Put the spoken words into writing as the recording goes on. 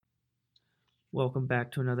Welcome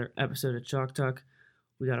back to another episode of Chalk Talk.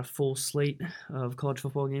 We got a full slate of college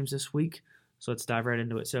football games this week, so let's dive right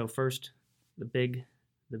into it. So first, the big,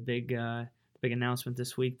 the big, big announcement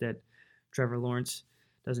this week that Trevor Lawrence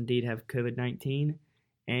does indeed have COVID-19,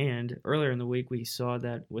 and earlier in the week we saw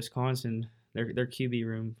that Wisconsin, their QB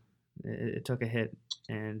room, it took a hit,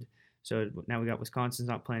 and so now we got Wisconsin's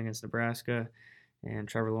not playing against Nebraska, and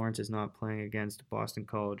Trevor Lawrence is not playing against Boston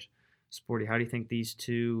College. Sporty, how do you think these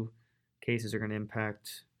two cases are going to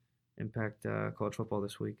impact college football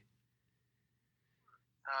this week?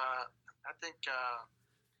 I think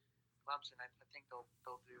Clemson. I think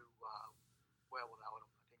they'll do well without him.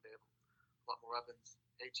 I think they have a lot more weapons.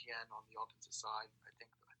 ATN on the offensive side. I think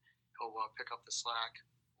he'll pick up the slack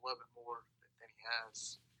a little bit more than he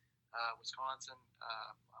has. Wisconsin.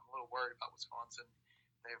 I'm a little worried about Wisconsin.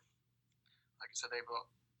 They've, like I said, they've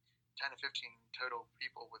 10 to 15 total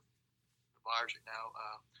people with the virus right now.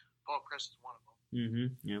 Paul Chris is one of them. Mm-hmm.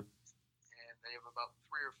 Yeah. And they have about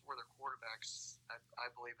 3 or 4 of their quarterbacks, I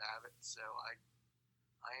believe, have it. So I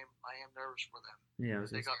am nervous for them. Yeah.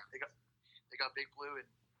 They got Big Blue in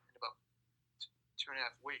about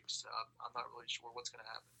 2.5 weeks. I'm not really sure what's going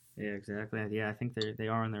to happen. Yeah. Exactly. Yeah. I think they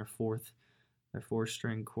are on their fourth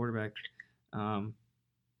string quarterback.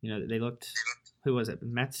 They looked. Who was it?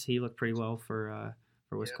 Metz. He looked pretty well for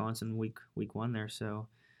Wisconsin week one there. So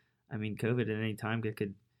I mean, COVID at any time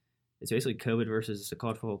could. It's basically COVID versus the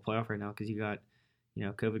college football playoff right now because you got,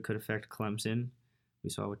 COVID could affect Clemson. We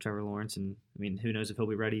saw with Trevor Lawrence, and I mean, who knows if he'll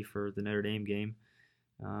be ready for the Notre Dame game.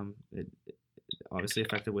 It obviously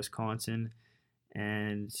affected Wisconsin,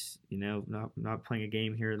 and not playing a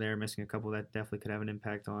game here or there, missing a couple that definitely could have an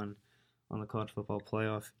impact on the college football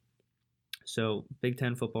playoff. So Big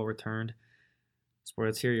Ten football returned. Sport,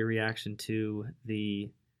 let's hear your reaction to the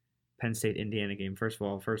Penn State Indiana game. First of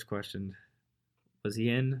all, first question: was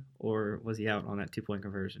he in or was he out on that 2-point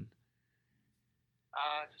conversion?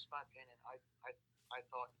 Just my opinion. I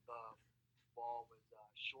thought the ball was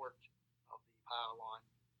short of the pylon.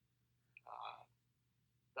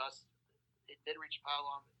 Thus, it did reach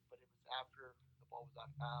pylon, but it was after the ball was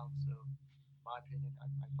out of bounds. So, in my opinion, I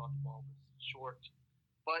thought the ball was short.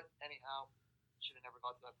 But anyhow, should have never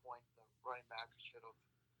got to that point. The running back should have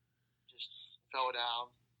just fell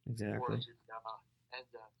down Exactly. towards the end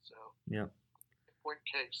zone. So, Yep. important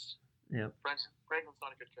case. Yep. Franklin's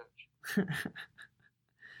not a good coach.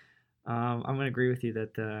 I'm going to agree with you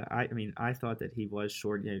that I thought that he was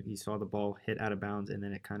short. He saw the ball hit out of bounds and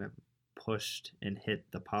then it kind of pushed and hit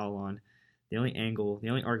the pylon. The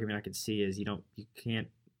only argument I could see is you can't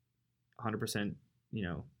 100%,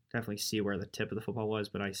 definitely see where the tip of the football was,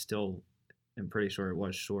 but I still am pretty sure it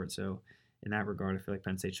was short. So in that regard, I feel like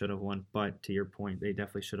Penn State should have won. But to your point, they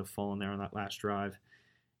definitely should have fallen there on that last drive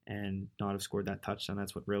and not have scored that touchdown.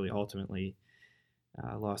 That's what really ultimately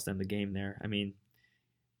lost them the game there. I mean,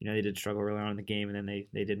 they did struggle early on in the game, and then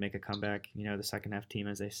they did make a comeback. The second half team,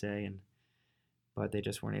 as they say, but they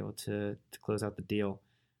just weren't able to close out the deal.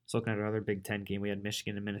 So looking at our other Big Ten game, we had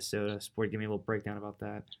Michigan and Minnesota. Sport, give me a little breakdown about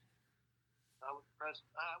that. I was impressed.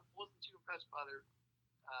 I wasn't too impressed by their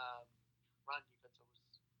run defense.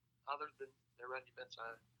 Other than their run defense,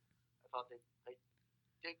 I thought they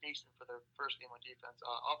did decent for their first game on defense.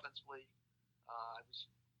 Offensively, I was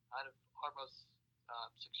out of Harbaugh's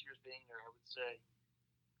 6 years being there. I would say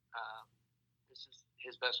this is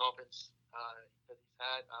his best offense that he's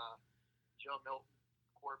had. Joe Milton,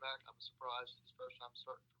 quarterback, I was surprised his first time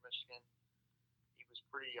starting for Michigan. He was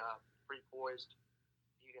pretty poised.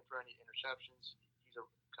 He didn't throw any interceptions. He's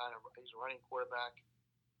a running quarterback.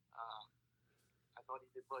 I thought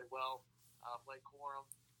he did really well. Blake Corum,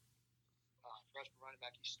 freshman running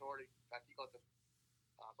back, he started. In fact, he got the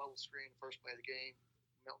bubble screen first play of the game.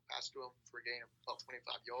 Milton passed to him for a gain of about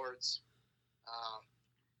 25 yards.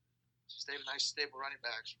 They have nice, stable running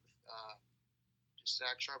backs with just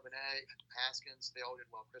Zach Charbonnet, Haskins. They all did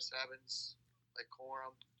well. Chris Evans, Blake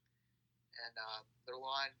Corum, and their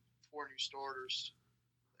line, 4 new starters.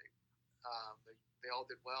 They all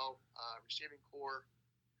did well. Receiving core,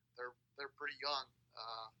 they're pretty young.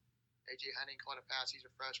 AJ Henning caught a pass. He's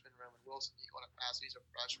a freshman. Roman Wilson, he caught a pass. He's a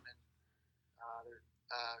freshman. Their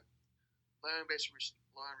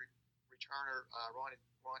lone returner,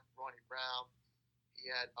 Ronnie Brown.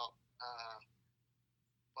 He had about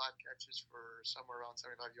 5 catches for somewhere around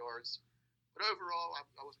 75 yards. But overall, I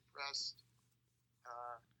was impressed.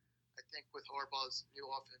 I think with Harbaugh's new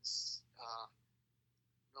offense,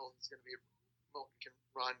 Milton can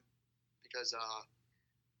run because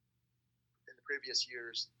in the previous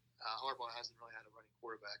years, Harbaugh hasn't really had a running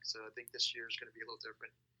quarterback. So I think this year is going to be a little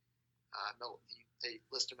different. Milton, they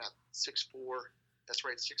list him at 6'4". That's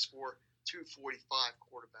right, 6'4", 245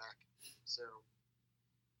 quarterback. So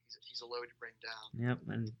he's a load to bring down. Yep,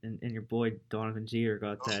 and your boy Donovan Jeter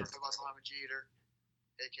got that. Donovan Jeter,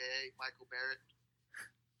 a.k.a. Michael Barrett.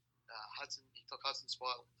 Hudson, he took Hudson's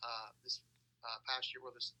spot this past year,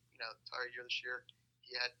 or this entire year this year.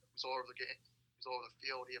 He was all over the game. He was all over the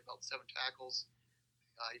field. He had about 7 tackles.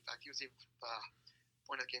 In fact, he was even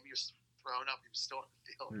point of the game. He was thrown up. He was still on the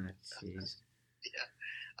field. Jeez. Yeah.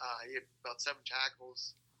 He had about 7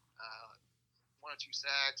 tackles, 1 or 2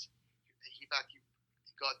 sacks. He got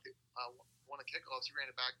one of the kickoffs. He ran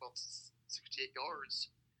it back about 68 yards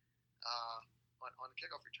on the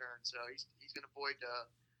kickoff return. So he's going to avoid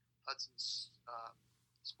Hudson's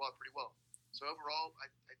spot pretty well. So overall, I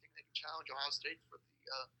think they can challenge Ohio State for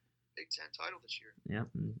the Big Ten title this year. Yep,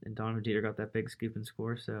 and Donovan Jeter got that big scoop and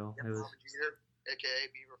score. So it was Donovan Jeter, aka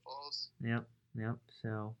Beaver Falls. Yep.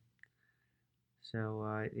 So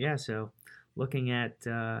looking at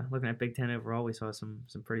Big Ten overall, we saw some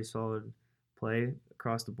pretty solid play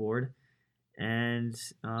across the board. And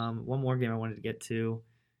one more game I wanted to get to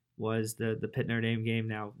was the Pitt Notre Dame game.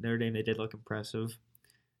 Now Notre Dame, they did look impressive.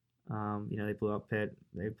 They blew out Pitt.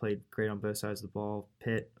 They played great on both sides of the ball.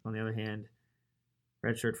 Pitt, on the other hand,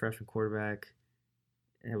 redshirt freshman quarterback.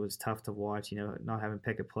 It was tough to watch, not having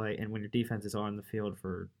Pickett play. And when your defense is on the field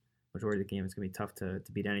for majority of the game, it's going to be tough to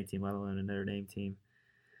beat any team, let alone a Notre Dame team.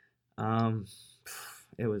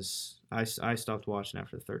 It was I stopped watching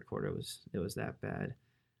after the third quarter. It was that bad.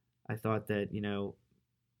 I thought that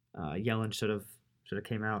Yellen should have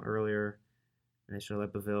came out earlier, and they should have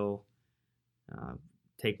let Beville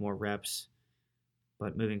take more reps.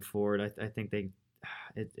 But moving forward, I think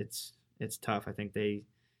it's tough. I think they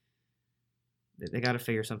got to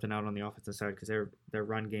figure something out on the offensive side because their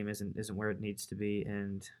run game isn't where it needs to be.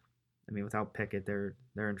 And I mean, without Pickett, they're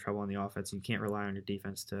in trouble on the offense. You can't rely on your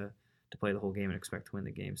defense to play the whole game and expect to win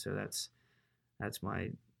the game. So that's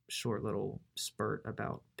my short little spurt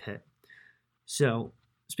about Pitt. So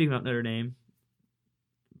speaking about Notre Dame,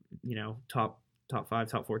 top 5,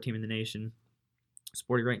 top 4 team in the nation.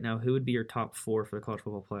 Sporty, right now, who would be your top 4 for the college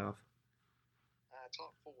football playoff?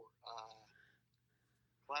 Top 4.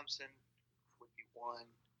 Clemson would be 1.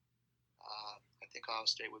 I think Ohio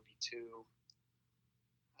State would be 2.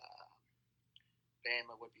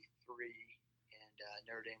 Bama would be 3. And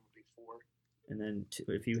Notre Dame would be 4. And then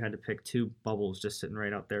if you had to pick 2 bubbles just sitting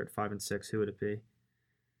right out there at 5 and 6, who would it be?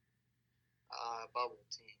 Bubble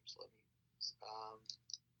teams.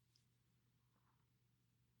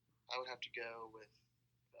 I would have to go with.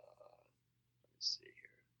 Let me see here.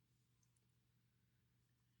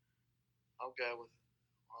 I'll go with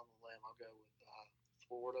on the limb. I'll go with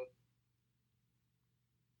Florida,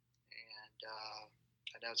 and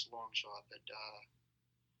I know it's a long shot, but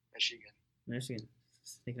Michigan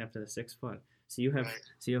sneaking up to the 6th spot. So you have right.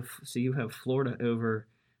 so you have Florida over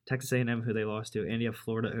Texas A&M, who they lost to, and you have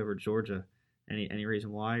Florida over Georgia. Any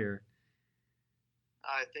reason why? Or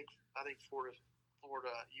I think Florida,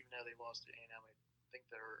 even though they lost to A&M, I think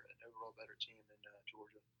they're an overall better team than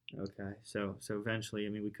Georgia. Okay, so eventually, I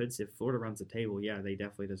mean, we could see if Florida runs the table. Yeah, they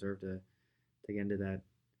definitely deserve to get into that,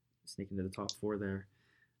 sneak into the top 4 there.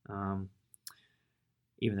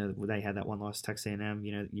 Even though they had that one loss to Texas A&M,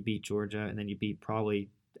 you beat Georgia, and then you beat probably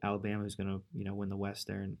Alabama, who's going to win the West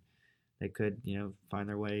there, and they could find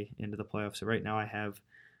their way into the playoffs. So right now I have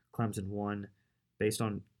Clemson 1. Based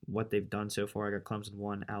on what they've done so far, I got Clemson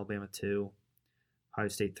 1, Alabama 2, Ohio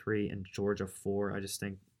State 3, and Georgia 4. I just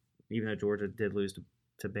think, even though Georgia did lose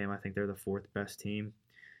to Bama, I think they're the 4th best team.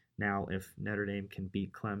 Now, if Notre Dame can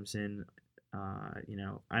beat Clemson,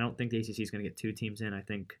 I don't think the ACC is going to get 2 teams in. I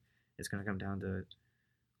think it's going to come down to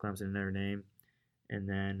Clemson and Notre Dame. And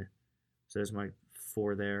then, so there's my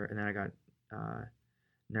 4 there. And then I got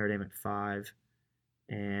Notre Dame at 5.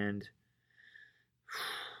 And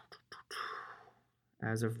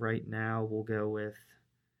as of right now, we'll go with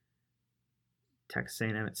Texas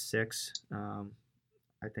A&M at 6. I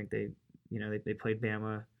think they played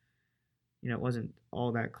Bama. It wasn't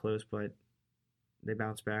all that close, but they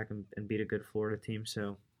bounced back and beat a good Florida team.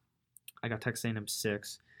 So I got Texas A&M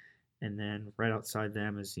 6, and then right outside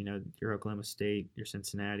them is your Oklahoma State, your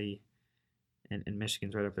Cincinnati, and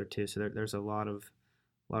Michigan's right up there too. So there's a lot of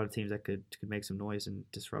teams that could make some noise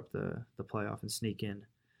and disrupt the playoff and sneak in.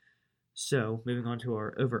 So, moving on to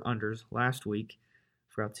our over-unders. Last week,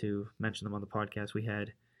 forgot to mention them on the podcast, we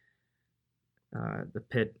had the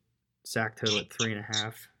Pitt sack total at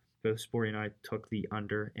 3.5. Both Sporty and I took the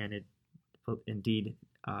under, and it indeed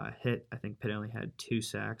hit. I think Pitt only had 2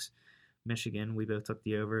 sacks. Michigan, we both took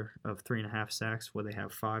the over of 3.5 sacks. Where they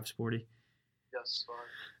have 5, Sporty? Yes,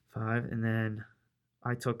 5. And then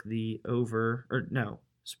I took the over, or no,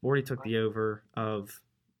 Sporty took the over of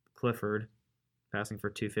Clifford, passing for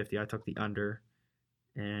 250. I took the under,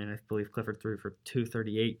 and I believe Clifford threw for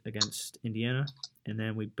 238 against Indiana. And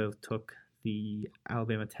then we both took the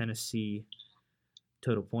Alabama-Tennessee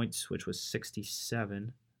total points, which was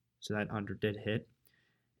 67. So that under did hit.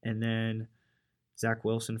 And then Zach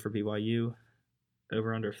Wilson for BYU,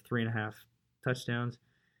 over under 3.5 touchdowns.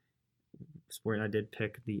 Sporty and I did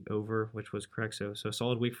pick the over, which was correct. So a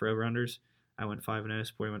solid week for over-unders. I went 5-0.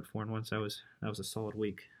 Sporty went 4-1. So that was a solid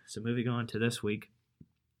week. So moving on to this week,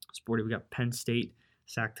 Sporty, we got Penn State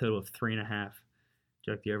sack total of 3.5. Do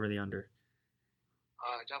you like the over or the under?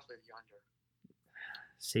 Definitely the under.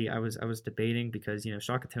 See, I was debating because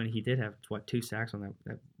Shaka Toney, he did have 2 sacks on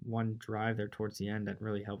that one drive there towards the end that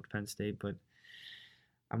really helped Penn State, but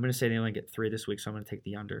I'm gonna say they only get 3 this week, so I'm gonna take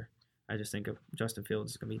the under. I just think of Justin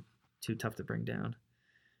Fields is gonna be too tough to bring down.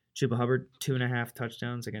 Chuba Hubbard 2.5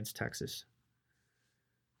 touchdowns against Texas.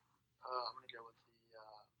 I'm gonna go with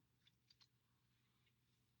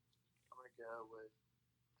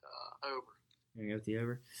over. You're gonna go with the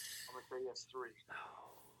over? I'm gonna say yes 3.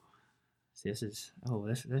 See, this is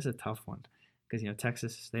a tough one because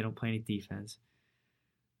Texas, they don't play any defense.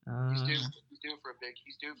 He's due for a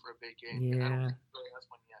big game. Yeah. I don't think he really has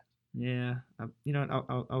one yet. Yeah. You know what?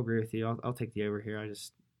 I'll agree with you. I'll take the over here.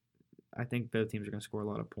 I think both teams are going to score a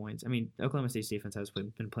lot of points. I mean, Oklahoma State's defense has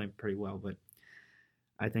been playing pretty well, but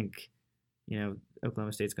I think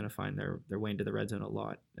Oklahoma State's going to find their way into the red zone a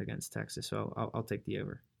lot against Texas. So I'll take the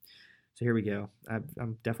over. So here we go.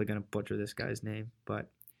 I'm definitely going to butcher this guy's name, but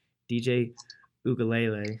DJ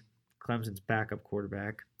Ugalele, Clemson's backup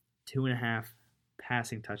quarterback, 2.5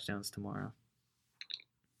 passing touchdowns tomorrow.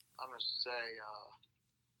 I'm gonna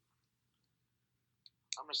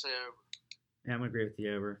say over. Yeah, I'm gonna agree with the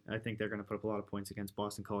over. I think they're gonna put up a lot of points against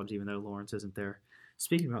Boston College, even though Lawrence isn't there.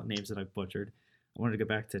 Speaking about names that I've butchered, I wanted to go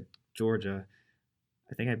back to Georgia.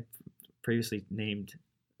 I think I previously named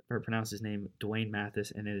or pronounced his name Dwayne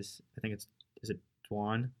Mathis, and is it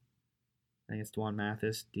Dwan? I think it's Dwan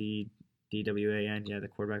Mathis, DWAN. Yeah, the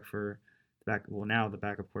quarterback for now the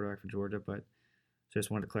backup quarterback for Georgia. But so just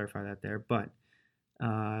wanted to clarify that there. But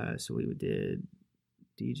so we did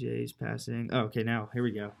DJ's passing. Oh, okay, now here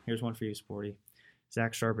we go. Here's one for you, Sporty.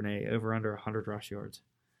 Zach Charbonnet over under 100 rush yards.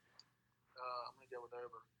 I'm gonna go with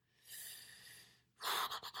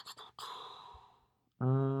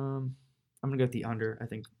over. I'm gonna go with the under. I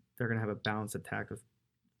think they're gonna have a balanced attack of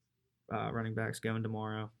running backs going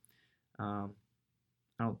tomorrow. I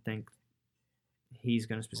don't think he's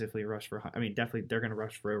going to specifically rush for. I mean, definitely they're going to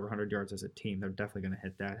rush for over 100 yards as a team. They're definitely going to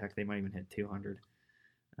hit that. Heck, they might even hit 200.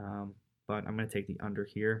 But I'm going to take the under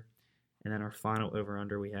here. And then our final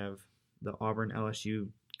over/under, we have the Auburn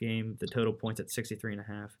LSU game. The total points at 63.5. I'm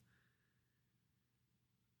gonna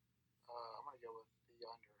go with the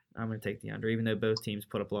under. I'm going to take the under, even though both teams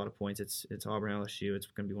put up a lot of points. It's Auburn LSU. It's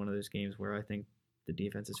going to be one of those games where I think the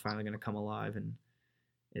defense is finally going to come alive, and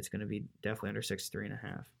it's going to be definitely under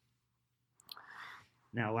 63.5.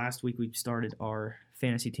 Now, last week we started our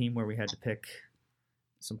fantasy team where we had to pick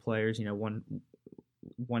some players. One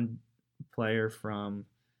player from,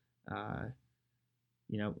 3.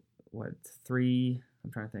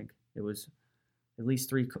 I'm trying to think. It was at least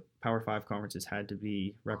 3 Power 5 conferences had to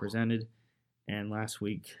be represented. And last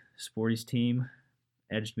week, Sporty's team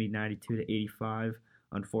edged me 92-85.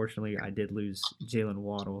 Unfortunately, I did lose Jalen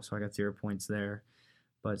Waddle, so I got 0 points there.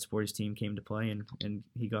 But Sporty's team came to play, and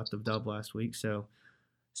he got the dub last week. So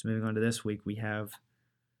moving on to this week, we have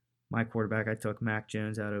my quarterback. I took Mac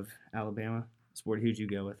Jones out of Alabama. Sporty, who'd you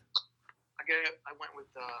go with? I went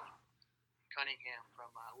with Cunningham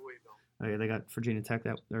from Louisville. Oh yeah, they got Virginia Tech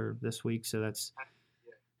this week, so that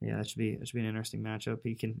should be an interesting matchup.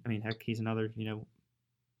 He's another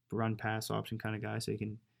run pass option kind of guy, so he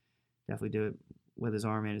can definitely do it with his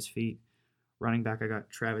arm and his feet. Running back, I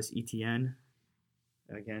got Travis Etienne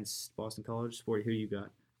against Boston College. Sporty, who you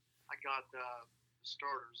got? I got the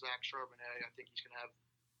starter, Zach Charbonnet. I think he's going to have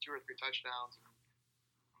 2 or 3 touchdowns, and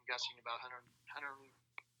I'm guessing about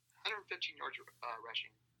 115 yards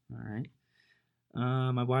rushing. All right.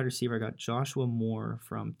 My wide receiver, I got Joshua Moore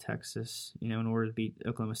from Texas. In order to beat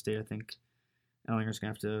Oklahoma State, I think Ellinger's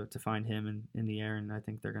going to have to find him in the air, and I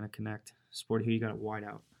think they're going to connect. Sporty, who you got at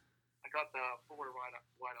wideout? I got the forward wideout,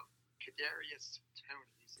 Kadarius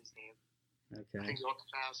Toney is his name. Okay. I think he'll have to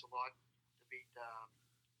pass a lot to beat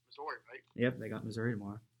Missouri, right? Yep, they got Missouri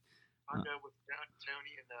tomorrow. I'll go with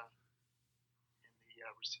Toney in the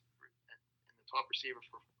top receiver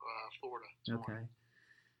for Florida tomorrow. Okay.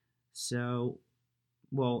 So,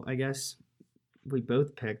 well, I guess we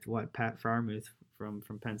both picked Pat Freiermuth from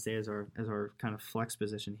Penn State as our kind of flex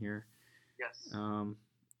position here. Yes.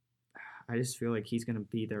 I just feel like he's going to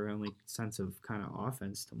be their only sense of kind of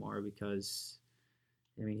offense tomorrow because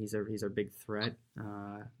I mean he's our big threat.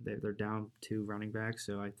 They're down two running backs,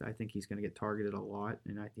 so I think he's going to get targeted a lot,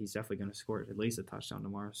 and he's definitely going to score at least a touchdown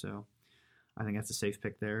tomorrow. So I think that's a safe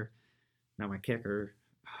pick there. Now my kicker,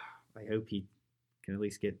 I hope he can at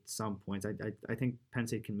least get some points. I think Penn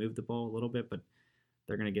State can move the ball a little bit, but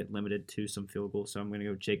they're going to get limited to some field goals. So I'm going to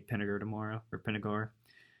go Jake Pinnegar tomorrow, or Pinnegar.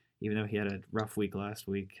 Even though he had a rough week last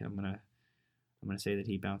week, I'm gonna say that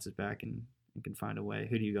he bounces back and can find a way.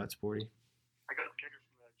 Who do you got, Sporty? I got a kicker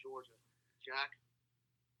from Georgia, Jack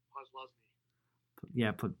Posluszny.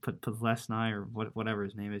 Yeah, put Lesnai or whatever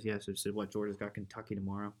his name is. Yes, yeah, so what Georgia's got Kentucky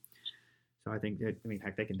tomorrow. So I think heck,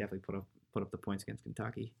 they can definitely put up the points against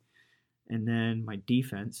Kentucky. And then my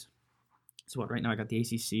defense. So what? Right now I got the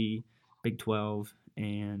ACC, Big 12,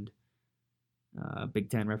 and Big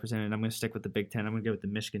Ten represented. I'm going to stick with the Big Ten. I'm going to go with the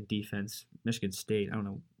Michigan defense. Michigan State, I don't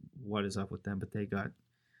know what is up with them, but they got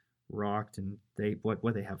rocked, and they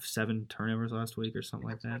have 7 turnovers last week or something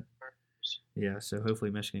like that. Yeah, so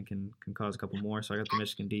hopefully Michigan can cause a couple more. So I got the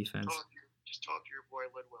Michigan defense. Just talk to your boy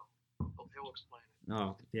Lidwell. He'll explain it.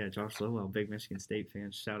 Oh yeah, Josh Lidwell, big Michigan State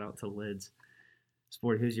fan. Shout out to Lids.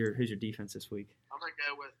 Sport, who's your defense this week? I'm going to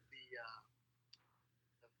go with the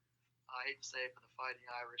I hate to say it, but the Fighting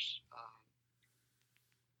Irish.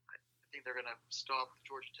 I think they're going to stop the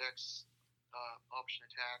Georgia Tech's option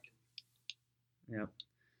attack. Yep,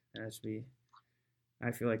 that should be.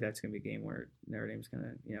 I feel like that's going to be a game where Notre Dame's going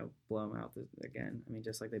to blow them out again. I mean,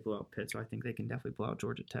 just like they blew out Pitt, so I think they can definitely blow out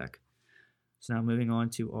Georgia Tech. So now moving on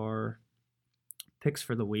to our picks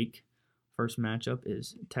for the week. First matchup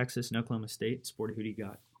is Texas and Oklahoma State. Sporty, who do you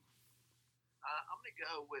got? I'm going to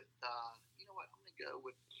go with. You know what? I'm going to go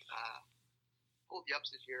with. Hold the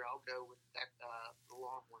upset here. I'll go with the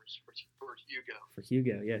Longhorns for Hugo. For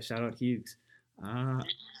Hugo, yeah. Shout out Hughes. I'm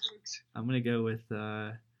gonna go with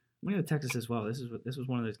Texas as well. This was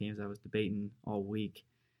one of those games I was debating all week,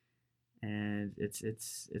 and it's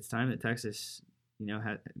time that Texas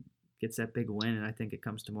gets that big win, and I think it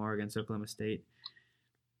comes tomorrow against Oklahoma State.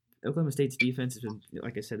 Oklahoma State's defense has been,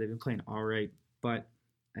 like I said, they've been playing all right, but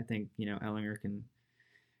I think Ellinger can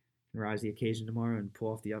rise the occasion tomorrow and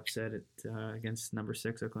pull off the upset against number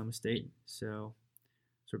 6 Oklahoma State. So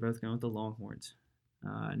we're both going with the Longhorns.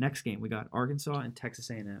 Next game we got Arkansas and Texas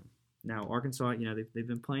A&M. Now Arkansas, they've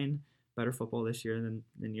been playing better football this year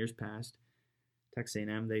than years past. Texas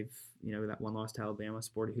A&M, they've that one loss to Alabama.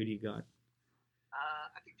 Sporty, who do you got?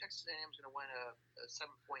 I think Texas A&M is going to win a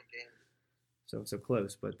 7-point game. So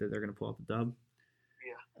close, but they're going to pull out the dub.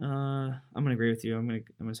 Yeah. I'm going to agree with you. I'm going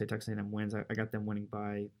to say Texas A&M wins. I got them winning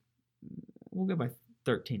by. We'll go by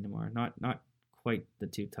 13 tomorrow. Not quite the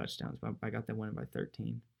 2 touchdowns, but I got them winning by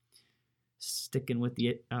 13. Sticking with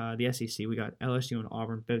the SEC, we got LSU and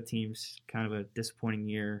Auburn. Both teams kind of a disappointing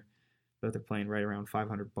year. Both are playing right around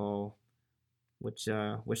 500 ball. Which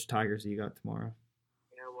Tigers do you got tomorrow?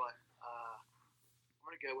 You know what? I'm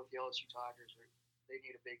going to go with the LSU Tigers. They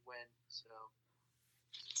need a big win, so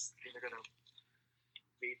I think they're going to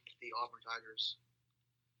beat the Auburn Tigers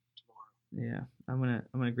tomorrow. Yeah, I'm gonna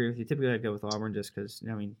agree with you. Typically, I'd go with Auburn just because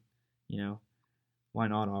why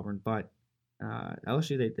not Auburn? But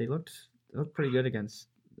LSU they looked pretty good against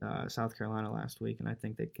South Carolina last week, and I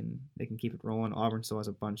think they can keep it rolling. Auburn still has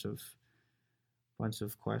a bunch of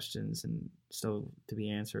questions and still to be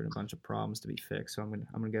answered, and a bunch of problems to be fixed. So I'm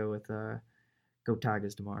gonna go with go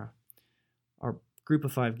Tigers tomorrow. Our Group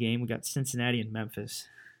of 5 game, we got Cincinnati and Memphis.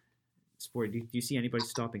 Sporty, do you see anybody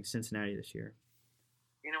stopping Cincinnati this year?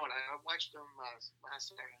 You know what? I watched them last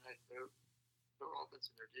Saturday night. Their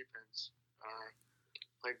offense and their defense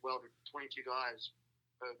played well. They're 22 guys,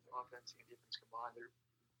 both offense and defense combined.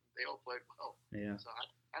 They all played well. Yeah. So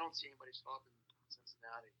I don't see anybody stopping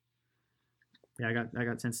Cincinnati. Yeah, I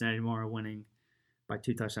got Cincinnati tomorrow winning by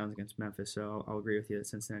 2 touchdowns against Memphis. So I'll agree with you that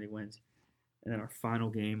Cincinnati wins. And then our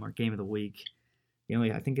final game, our game of the week.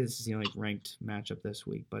 I think this is the only ranked matchup this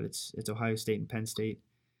week, but it's Ohio State and Penn State.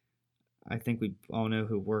 I think we all know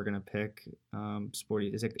who we're gonna pick. Sporty,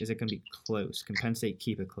 is it gonna be close? Can Penn State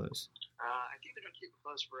keep it close? I think they're gonna keep it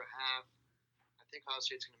close for a half. I think Ohio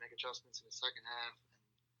State's gonna make adjustments in the second half,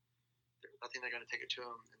 and I think they're gonna take it to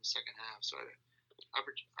them in the second half. So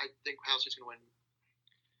I think Ohio State's gonna win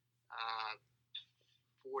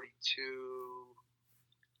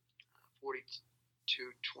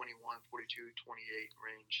 42-21, 42-28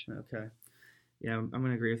 range. Okay. Yeah, I'm going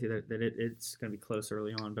to agree with you that it's going to be close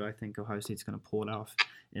early on, but I think Ohio State's going to pull it off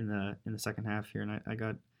in the second half here, and I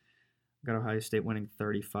got Ohio State winning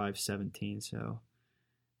 35-17. So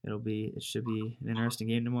it should be an interesting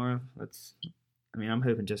game tomorrow. I'm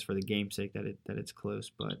hoping just for the game's sake that it's close,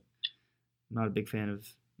 but not a big fan of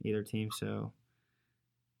either team. So,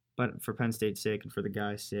 but for Penn State's sake and for the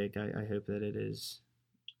guys' sake, I hope that it is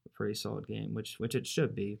a pretty solid game, which it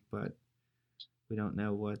should be. But we don't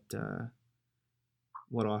know what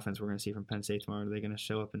offense we're going to see from Penn State tomorrow. Are they going to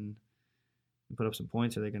show up and put up some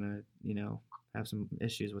points? Or are they going to have some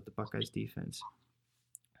issues with the Buckeyes defense?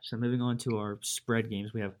 So moving on to our spread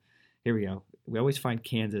games, here we go. We always find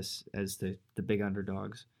Kansas as the big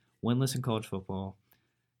underdogs. Winless in college football.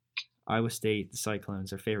 Iowa State, the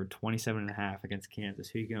Cyclones, are favored 27.5 against Kansas.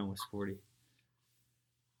 Who are you going with, Sporty?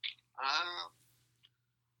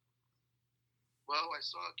 Well, I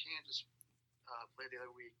saw Kansas play the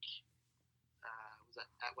other week. Was that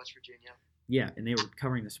at West Virginia? Yeah, and they were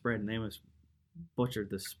covering the spread, and they almost butchered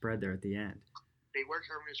the spread there at the end. They were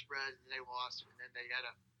covering the spread, and they lost, and then they had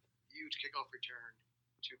a huge kickoff return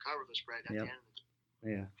to cover the spread at the end of the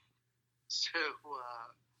game. Yeah. So,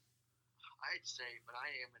 I'd say, but I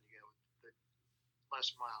am going to go with the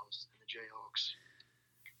Les Miles and the Jayhawks.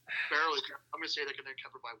 Barely. I'm going to say they're going to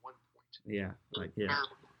cover by 1 point. Yeah, barely.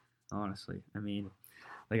 Honestly. I mean,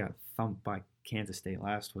 they got thumped by Kansas State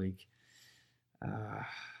last week.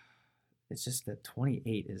 It's just that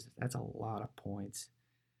 28 that's a lot of points.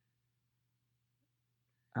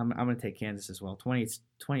 I'm going to take Kansas as well. 20's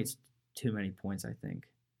too many points, I think,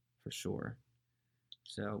 for sure.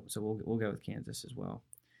 So we'll go with Kansas as well.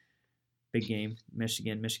 Big game,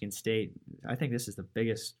 Michigan State. I think this is the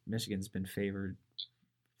biggest Michigan's been favored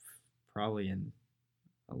probably in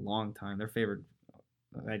a long time. They're favored.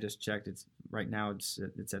 I just checked. It's right now. It's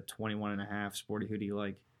at 21.5. Sporty, who do you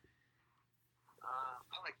like?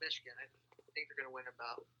 I like Michigan. I think they're going to win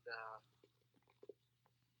about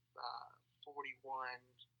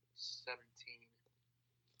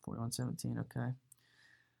 41-17. 41-17. Okay.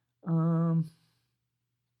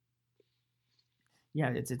 Yeah,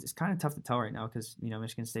 it's kind of tough to tell right now because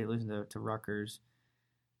Michigan State losing to Rutgers,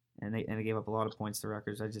 and they gave up a lot of points to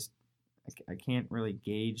Rutgers. I can't really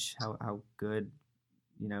gauge how good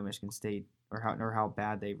Michigan State or how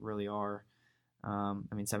bad they really are. I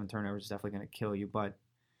mean, 7 turnovers is definitely going to kill you, but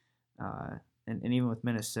and even with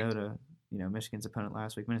Minnesota, Michigan's opponent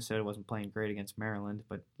last week, Minnesota wasn't playing great against Maryland,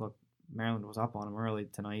 but look, Maryland was up on them early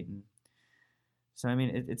tonight, and so I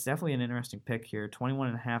mean it's definitely an interesting pick here.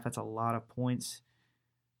 21.5, that's a lot of points.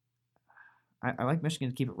 I like Michigan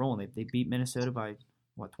to keep it rolling. They beat Minnesota by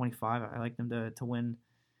 25. I like them to win.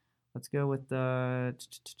 Let's go with 20.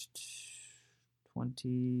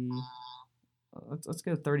 Let's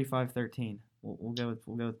go 35-13. We'll go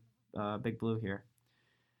with Big Blue here.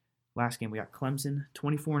 Last game we got Clemson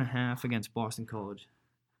 24.5 against Boston College.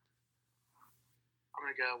 I'm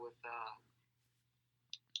gonna go with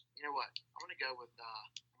you know what? I'm gonna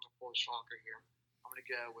pull a shocker here. I'm gonna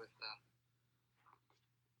go with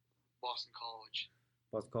Boston College.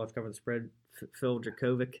 Boston College cover the spread. Phil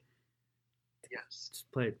Dracovic. Yes.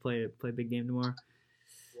 Just play a big game tomorrow.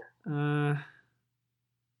 Yeah.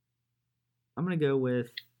 I'm gonna go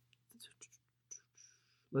with.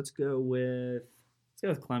 Let's go with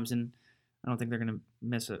Clemson. I don't think they're gonna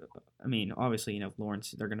miss a. I mean, obviously,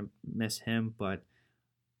 Lawrence, they're gonna miss him, but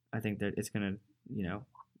I think that it's gonna, they're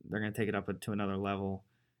gonna take it up to another level,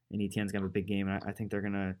 and Etienne's gonna have a big game. And I think it's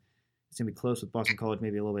gonna be close with Boston College,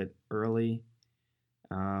 maybe a little bit early.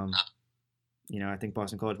 I think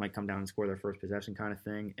Boston College might come down and score their first possession kind of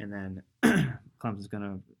thing, and then Clemson's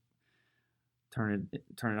gonna turn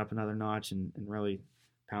it up another notch and really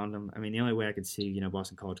pound them. I mean, the only way I could see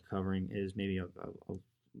Boston College covering is maybe a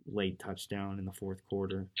late touchdown in the fourth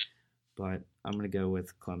quarter, but I'm gonna go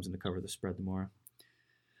with Clemson to cover the spread tomorrow.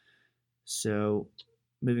 So,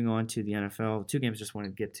 moving on to the NFL, 2 games I just wanted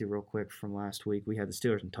to get to real quick from last week. We had the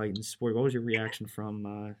Steelers and Titans. Sport, what was your reaction from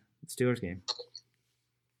the Steelers game?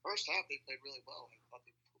 First half, they played really well. I thought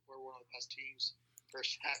they were one of the best teams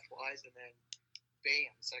first half-wise, and then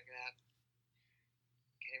bam, the second half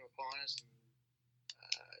came upon us, and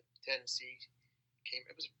Tennessee came.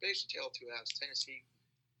 It was basically a tale of 2 halves. Tennessee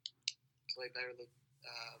played better the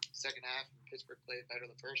second half, and Pittsburgh played better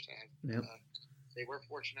the first half. Yep. They were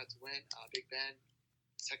fortunate to win. Big Ben,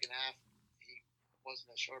 second half, he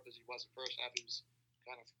wasn't as sharp as he was the first half. He was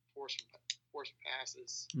kind of forcing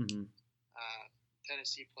passes. Mm-hmm.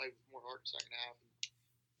 Tennessee played with more heart in the second half.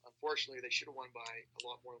 And unfortunately, they should have won by a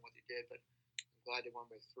lot more than what they did, but I'm glad they won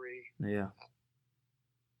by 3. Yeah.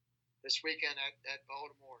 This weekend at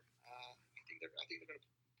Baltimore, I think they're going to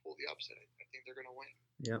pull the upset. I think they're going to win.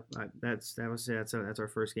 Yep, that's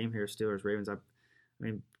our first game here, Steelers Ravens. I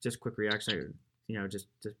mean, just quick reaction. Just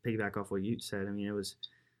piggyback off what you said. I mean, I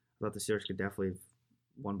thought the Steelers could definitely have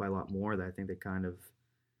won by a lot more. That I think they kind of,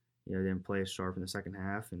 didn't play as sharp in the second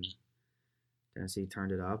half, and Tennessee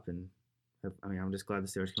turned it up and I mean, I'm just glad the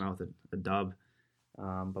Steelers came out with a dub.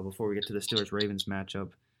 But before we get to the Steelers Ravens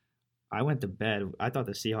matchup, I went to bed. I thought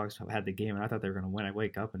the Seahawks had the game, and I thought they were going to win. I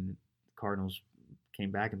wake up and the Cardinals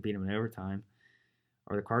came back and beat them in overtime.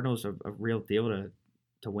 Are the Cardinals a real deal to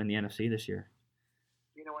win the NFC this year?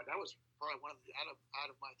 You know what? That was probably one of the out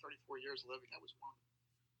of my 34 years of living. That was one of the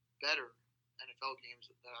better NFL games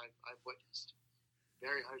that I've witnessed.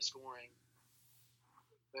 Very high scoring.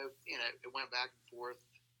 But, it went back and forth.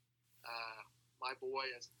 My boy,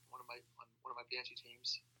 as one of my fantasy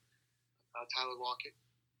teams, Tyler Lockett,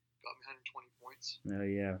 got me 120 points. Oh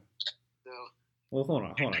yeah. So. Well, hold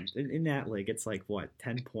on. In that league, it's like what,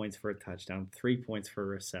 10 points for a touchdown, 3 points for a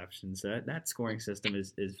reception. So that scoring system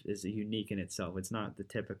is unique in itself. It's not the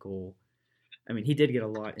typical. I mean, he did get a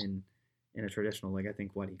lot in a traditional league. I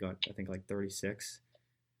think he got like 36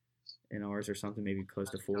 in ours or something, maybe close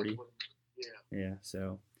to 40. Yeah. Yeah.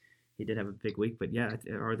 So he did have a big week, but yeah,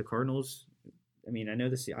 are the Cardinals? I mean, I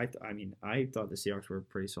know I thought the Seahawks were a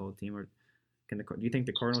pretty solid team. Or do you think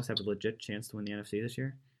the Cardinals have a legit chance to win the NFC this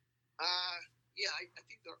year? Yeah, I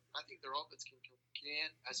think their offense can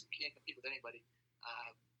compete with anybody.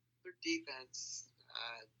 Their defense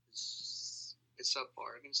is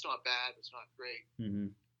subpar. I mean, it's not bad, it's not great. Mm-hmm.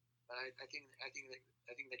 But I think they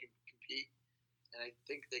can compete, and I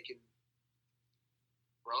think they can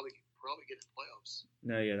probably get in the playoffs.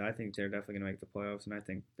 No, yeah, I think they're definitely going to make the playoffs, and I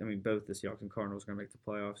mean, both the Seahawks and Cardinals are going to make the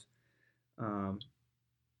playoffs. I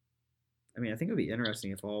mean, I think it would be interesting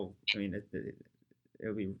if all. I mean, it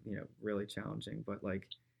would be really challenging, but like,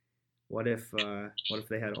 what if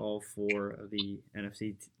they had all 4 of the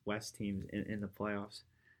NFC West teams in the playoffs?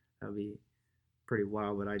 That would be pretty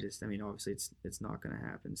wild. But I mean, obviously it's not going to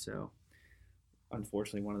happen. So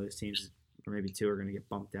unfortunately, one of those teams or maybe 2 are going to get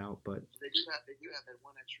bumped out. But they do have that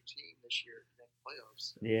one extra team this year in the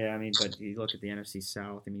playoffs. Yeah, I mean, but you look at the NFC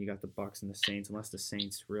South. I mean, you got the Bucs and the Saints. Unless the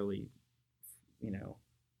Saints really,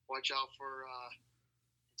 watch out for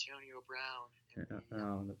Antonio Brown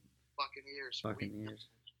and the Buccaneers.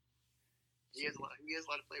 He is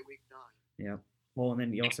allowed to play week 9. Yeah. Well, and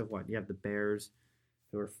then you also you have the Bears,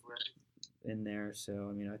 who are in there. So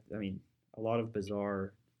I mean, a lot of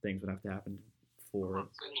bizarre things would have to happen for. I'm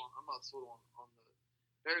not sold on the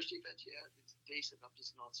Bears defense. Yeah, it's decent. I'm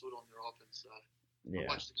just not sold on their offense. Yeah. I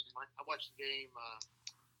watched the game.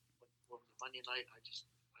 What was it, Monday night? I just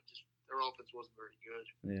their offense wasn't very good.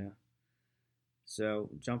 Yeah. So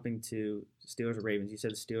jumping to Steelers or Ravens, you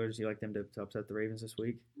said the Steelers. You like them to upset the Ravens this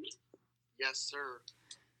week? Yes, sir.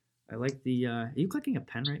 I like the. Are you clicking a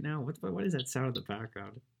pen right now? What is that sound in the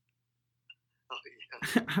background? Oh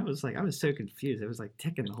yeah. I was so confused. It was like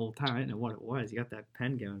ticking the whole time. I didn't know what it was. You got that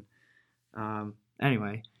pen going.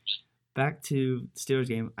 Anyway, back to the Steelers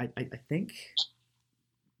game. I think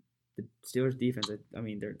the Steelers defense. I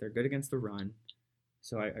mean, they're good against the run.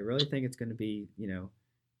 So I really think it's going to be,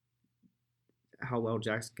 how well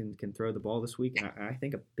Jackson can throw the ball this week. And I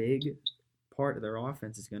think a big part of their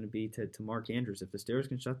offense is going to be to Mark Andrews. If the Steelers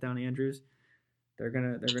can shut down Andrews,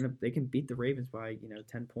 they can beat the Ravens by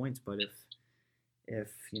 10 points. But if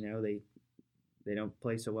they don't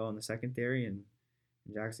play so well in the secondary and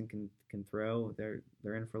Jackson can throw, they're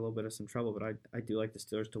in for a little bit of some trouble. But I do like the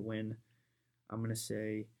Steelers to win. I'm going to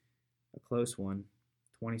say a close one,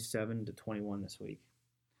 27-21 this week.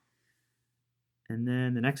 And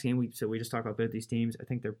then the next game, we just talked about both these teams. I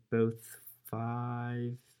think they're both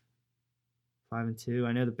 5-2.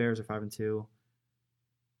 I know the Bears are 5-2.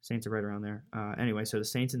 Saints are right around there. Anyway, so the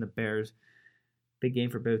Saints and the Bears, big game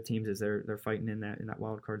for both teams as they're fighting in that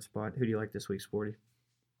wild card spot. Who do you like this week, Sporty?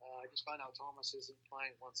 I just found out Thomas isn't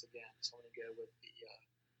playing once again, so I'm gonna go with the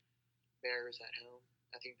Bears at home.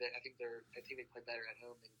 I think they play better at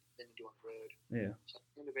home than they do on the road. Yeah. So I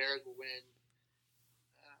think the Bears will win.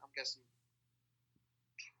 I'm guessing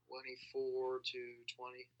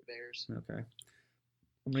 24-20, the Bears. Okay.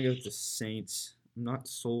 I'm going to go with the Saints. I'm not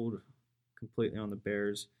sold completely on the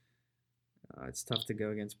Bears. It's tough to go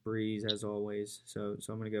against Breeze, as always. So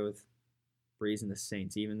I'm going to go with Breeze and the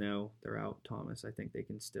Saints. Even though they're out Thomas, I think they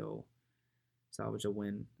can still salvage a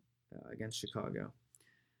win against Chicago.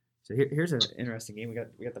 So here's an interesting game.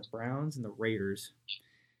 We got the Browns and the Raiders.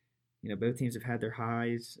 Both teams have had their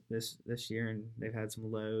highs this year, and they've had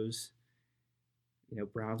some lows.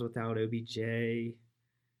 Browns without OBJ. Who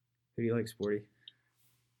do you like, Sporty?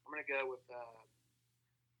 I'm going to go with, without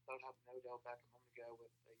having Odell Beckham, I'm going to go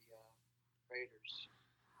with the Raiders.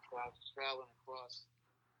 Traveling across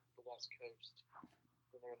the West Coast. I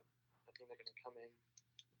think they're going to come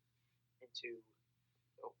into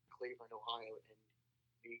Cleveland, Ohio, and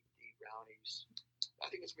beat the Brownies. I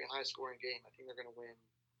think it's going to be a high-scoring game. I think they're going to win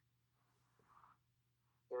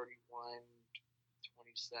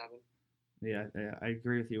 31-27. Yeah, I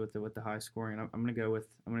agree with you with the high scoring. I'm gonna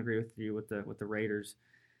agree with you with the Raiders.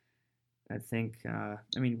 I think I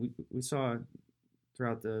mean we saw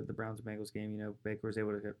throughout the Browns and Bengals game, Baker was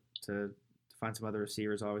able to find some other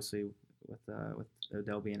receivers, obviously with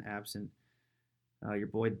Odell being absent. Your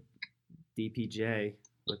boy DPJ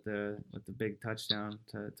with the big touchdown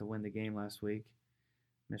to win the game last week,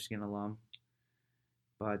 Michigan alum.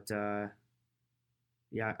 But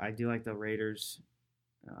yeah, I do like the Raiders,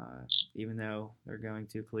 even though they're going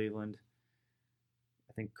to Cleveland.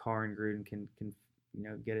 I think Carr and Gruden can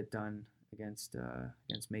get it done against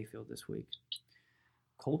Mayfield this week.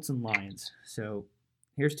 Colts and Lions. So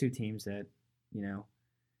here's two teams that you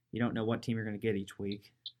don't know what team you're going to get each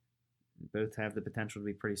week. Both have the potential to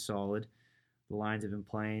be pretty solid. The Lions have been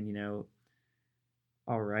playing,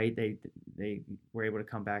 all right. They were able to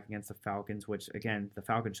come back against the Falcons, which again the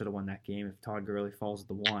Falcons should have won that game. If Todd Gurley falls at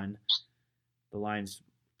the one, the Lions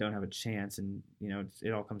don't have a chance, and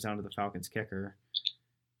it all comes down to the Falcons kicker,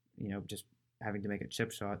 just having to make a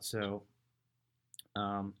chip shot. So,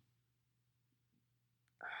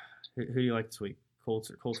 who do you like this week? Colts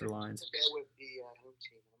or Lions? I'll go with the home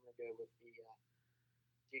team. I'm going to go with the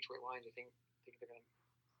Detroit Lions. I think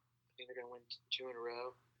they're going to win 2 in a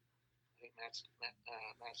row. I think Matt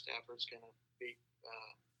Stafford's going to beat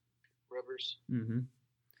Rivers. Mm-hmm.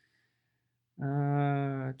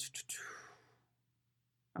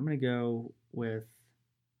 I'm going to go with.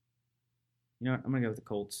 I'm going to go with the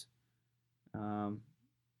Colts. I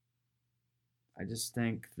just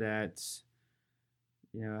think that,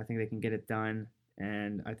 I think they can get it done,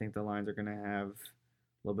 and I think the Lions are going to have a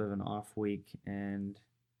little bit of an off week, and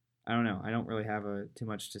I don't know. I don't really have too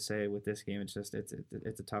much to say with this game. It's just it's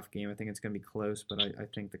a tough game. I think it's going to be close, but I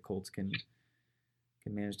think the Colts can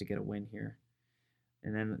manage to get a win here.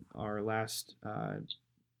 And then our last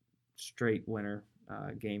straight winner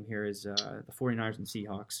game here is the 49ers and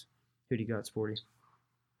Seahawks. Who do you got, Sporty?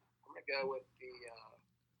 I'm going to go with the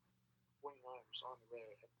 49ers on the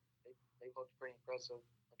road. They looked pretty impressive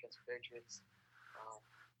against the Patriots.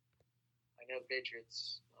 I know the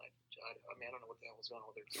Patriots. I mean, I don't know what the hell was going on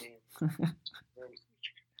with their team.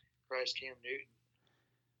 Christ, Cam Newton.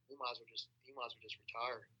 He might as well just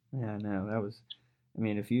retire. Yeah, no, that was. I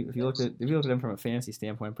mean, if you looked at him from a fantasy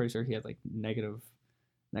standpoint, I'm pretty sure he had like negative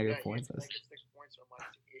points. Negative 6 points on my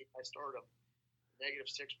team. I started him negative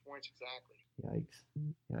 6 points exactly.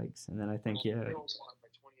 Yikes! And then I think By 28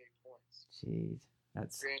 points. Jeez,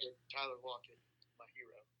 that's. Granted, Tyler Lockett, my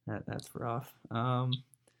hero. That's rough.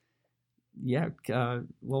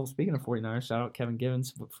 Well, speaking of 49ers, shout out Kevin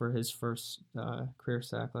Givens for his first career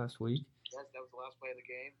sack last week. Yes, that was the last play of the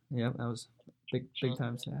game. Yep, that was big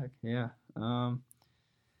time sack. Yeah. I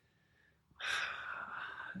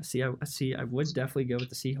would definitely go with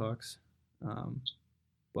the Seahawks.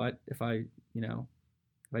 But if I do go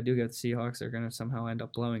with the Seahawks, they're gonna somehow end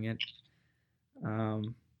up blowing it.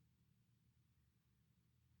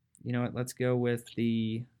 You know what? Let's go with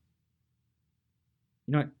the. You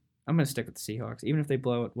know what? I'm going to stick with the Seahawks. Even if they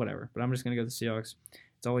blow it, whatever. But I'm just going to go with the Seahawks.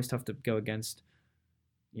 It's always tough to go against,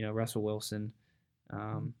 Russell Wilson.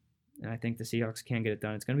 And I think the Seahawks can get it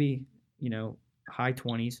done. It's going to be, high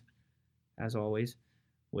 20s, as always,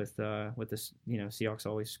 with this, Seahawks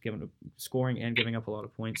always scoring and giving up a lot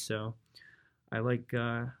of points. So I like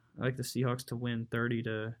the Seahawks to win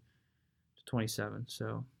 30-27. So it's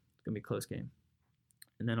going to be a close game.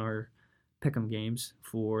 And then our pick'em games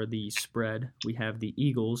for the spread. We have the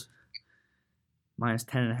Eagles minus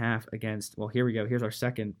 10.5 against. Well, here we go. Here's our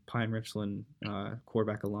second Pine Richland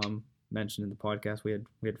quarterback alum mentioned in the podcast. We had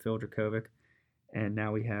Phil Dracovic, and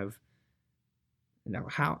now we have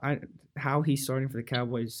how he's starting for the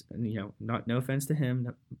Cowboys. Not no offense to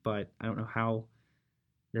him, but I don't know how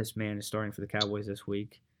this man is starting for the Cowboys this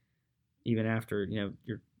week, even after your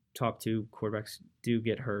top two quarterbacks do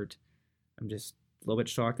get hurt. I'm just a little bit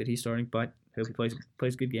shocked that he's starting, but hope he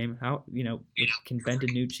plays a good game. How can Ben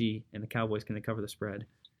DiNucci and the Cowboys, can they cover the spread?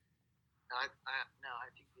 I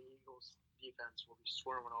think the Eagles defense will be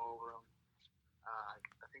swarming all over them.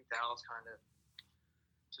 I think Dallas kind of,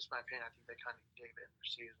 just my opinion, I think they kind of gave it in their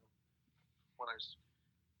season. The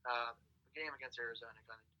game against Arizona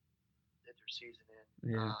kind of did their season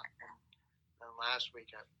in. Yeah. And last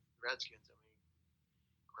week at Redskins, I mean,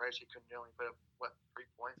 Christ, he couldn't only put up 3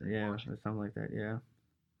 points. Yeah, or something like that. Yeah.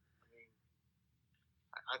 I mean,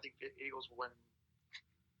 I think the Eagles will win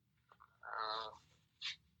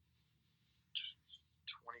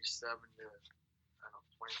 27-10.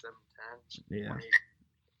 Yeah. 28.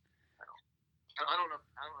 I don't know if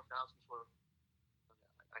Dallas can score.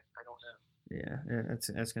 I don't know. Yeah,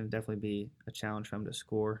 that's going to definitely be a challenge for them to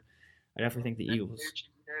score. I definitely think the Eagles. He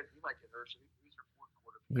might get hurt. So who's your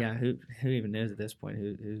fourth Yeah, quarterback? who even knows at this point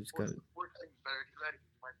who's going? Fourth thing's better. Get ready.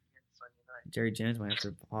 He might be in Sunday night. Jerry Jones might have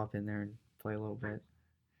to hop in there and play a little bit.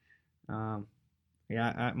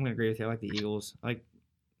 Yeah, I'm going to agree with you. I like the Eagles. I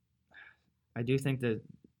do think that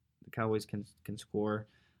the Cowboys can score.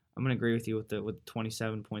 I'm going to agree with you with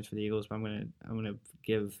 27 points for the Eagles, but I'm going to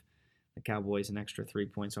give the Cowboys an extra 3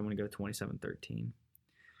 points. So I'm going to go 27-13.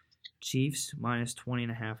 Chiefs minus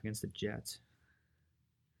 20.5 against the Jets.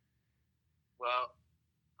 Well,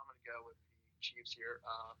 I'm going to go with the Chiefs here.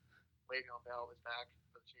 Le'Veon Bell is back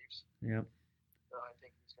for the Chiefs. Yep. So I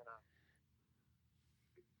think he's going to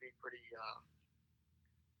be pretty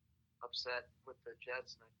upset with the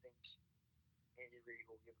Jets, and I think Andy Reid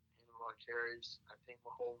will give him a lot of carries. I think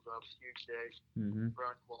Mahomes will have a huge day. Mm-hmm.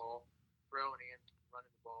 Throwing the ball, throwing and running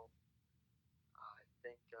the ball. I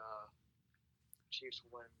think Chiefs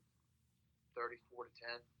will win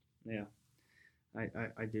 34-10. Yeah,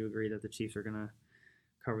 I do agree that the Chiefs are gonna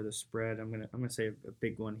cover the spread. I'm gonna say a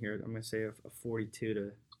big one here. I'm gonna say a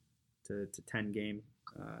 42 to 10 game.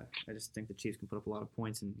 I just think the Chiefs can put up a lot of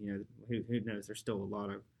points, and who knows? There's still a lot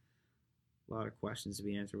of questions to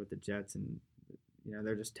be answered with the Jets, and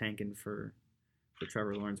they're just tanking for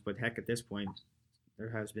Trevor Lawrence. But heck, at this point, there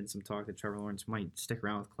has been some talk that Trevor Lawrence might stick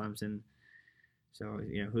around with Clemson. So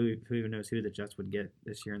who even knows who the Jets would get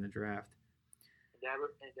this year in the draft?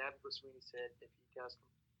 And Dabo Swinney said if he does,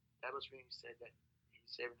 Dabo Swinney said that he's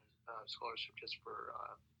saving his scholarship just for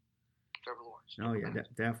Trevor Lawrence. Oh yeah,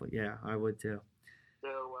 definitely. Yeah, I would too.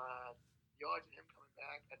 So the odds of him coming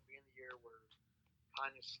back at the end of the year were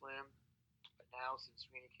kind of slim, but now since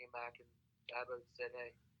Swinney came back and Dabo said,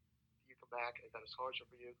 "Hey, if you come back, I got a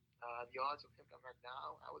scholarship for you," the odds of him coming back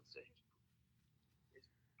now, I would say, is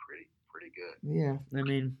pretty good. Yeah, I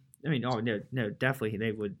mean, oh no, definitely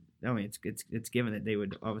they would. I mean, it's given that they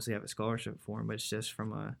would obviously have a scholarship for him, but it's just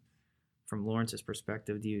from Lawrence's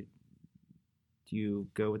perspective. Do you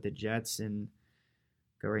go with the Jets and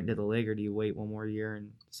go right into the league, or do you wait one more year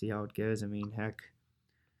and see how it goes? I mean, heck,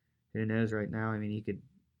 who knows right now? I mean, he could.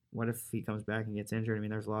 What if he comes back and gets injured? I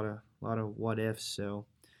mean, there's a lot of what ifs. So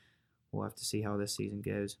we'll have to see how this season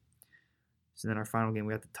goes. So then our final game,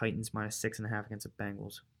 we got the Titans minus 6.5 against the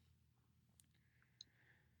Bengals.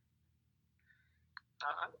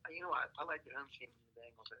 I like the home team in the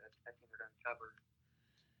Bengals. I think they're going to cover.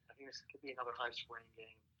 I think this could be another high-scoring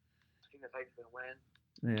game. I think the Titans are going to win.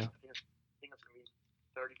 Yeah. I think it's going to be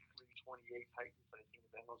 33-28 Titans, but I think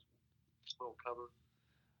the Bengals will cover.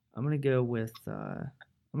 I'm going to go with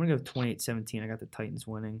 28-17. I got the Titans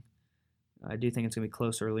winning. I do think it's going to be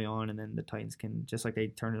close early on, and then the Titans can, just like they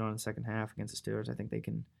turned it on in the second half against the Steelers, I think they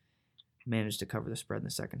can manage to cover the spread in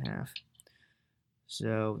the second half.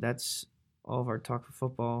 So that's all of our talk for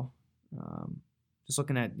football. Just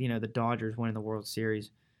looking at the Dodgers winning the World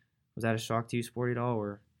Series, was that a shock to you, Sporty, at all?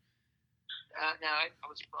 Or no, I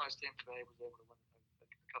was surprised Tampa Bay was able to win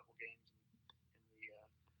a couple games in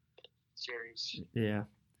the series. Yeah.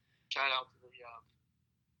 Shout out to the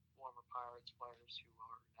former Pirates players who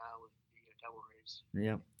are now with the Devil Rays.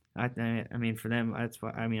 Yep. I mean, for them, that's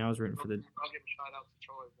why. I mean, I was rooting for the. I'll give a shout out to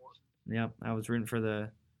Charlie Morton. Yep, I was rooting for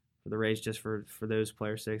the Rays just for those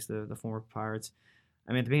players' sakes, the former Pirates.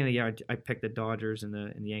 I mean, at the beginning of the year, I picked the Dodgers and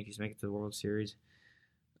the Yankees to make it to the World Series.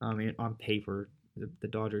 I mean, on paper, the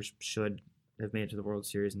Dodgers should have made it to the World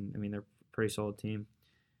Series, and I mean, they're a pretty solid team.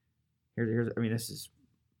 I mean, this is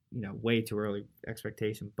way too early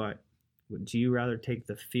expectation, but would you rather take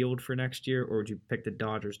the field for next year, or would you pick the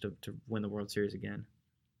Dodgers to win the World Series again?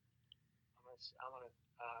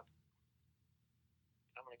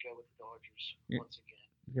 I'm gonna go with the Dodgers once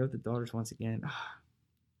again. Go with the Dodgers once again.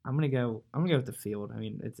 I'm gonna go with the field. I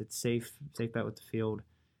mean, it's safe bet with the field.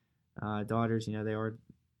 Dodgers,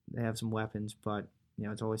 they have some weapons, but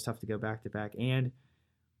it's always tough to go back to back. And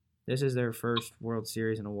this is their first World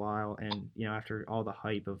Series in a while, and after all the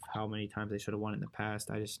hype of how many times they should have won in the past,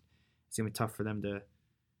 it's gonna be tough for them to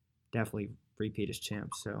definitely repeat as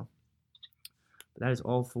champs. So, but that is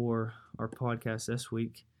all for our podcast this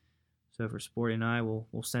week. So for Sporty and I,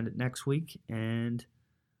 we'll send it next week, and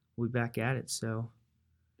we'll be back at it. So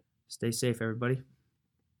stay safe, everybody.